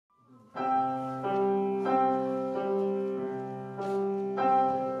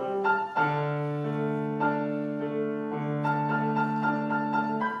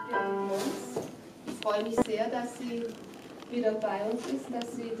wieder bei uns ist,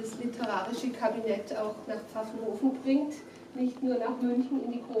 dass sie das literarische Kabinett auch nach Pfaffenhofen bringt, nicht nur nach München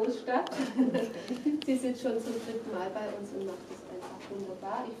in die Großstadt. Sie sitzt schon zum 3. Mal bei uns und macht das einfach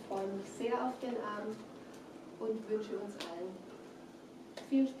wunderbar. Ich freue mich sehr auf den Abend und wünsche uns allen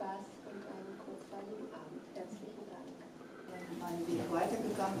viel Spaß und einen kurzweiligen Abend. Herzlichen Dank. Meinen Weg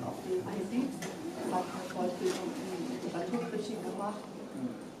weitergegangen auf die Musik, habe eine Fortbildung in Literaturkritik gemacht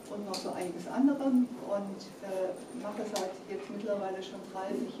und noch so einiges anderem und mache seit jetzt mittlerweile schon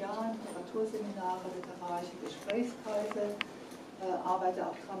 30 Jahren Literaturseminare, literarische Gesprächskreise, arbeite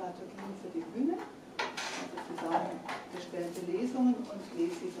auch Dramaturgien für die Bühne, also zusammengestellte Lesungen und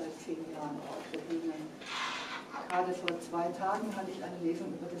lese sie seit 10 Jahren auf der Bühne. Gerade vor 2 Tagen hatte ich eine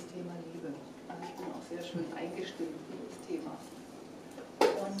Lesung über das Thema Liebe. Also ich bin auch sehr schön eingestimmt für das Thema.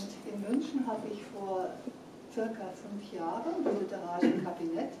 Und in München habe ich vor circa 5 Jahren das literarische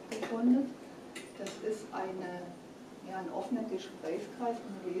Kabinett gegründet. Das ist ein offener Gesprächskreis,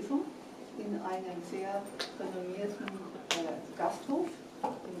 eine Lesung in einem sehr renommierten Gasthof,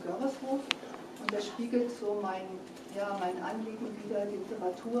 dem Görreshof. Und das spiegelt so mein Anliegen wider, die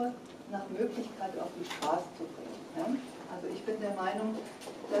Literatur nach Möglichkeit auf die Straße zu bringen. Ja? Also ich bin der Meinung,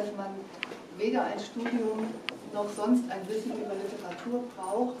 dass man weder ein Studium noch sonst ein Wissen über Literatur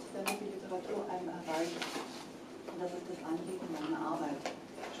braucht, damit die Literatur einem erreicht. Und das ist das Anliegen meiner Arbeit,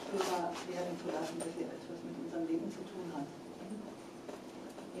 spürbar werden zu lassen, dass sie etwas mit unserem Leben zu tun hat.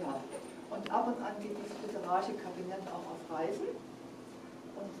 Ja, und ab und an geht das literarische Kabinett auch auf Reisen.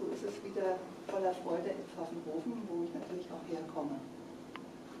 Und so ist es wieder voller Freude in Pfaffenhofen, wo ich natürlich auch herkomme.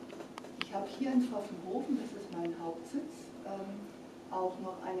 Ich habe hier in Pfaffenhofen, das ist mein Hauptsitz, auch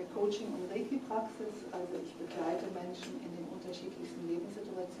noch eine Coaching- und Reiki-Praxis. Also ich begleite Menschen in den unterschiedlichsten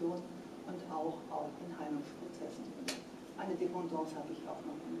Lebenssituationen und auch in Heilungsprozessen. Eine Dependance habe ich auch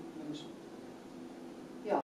noch in München.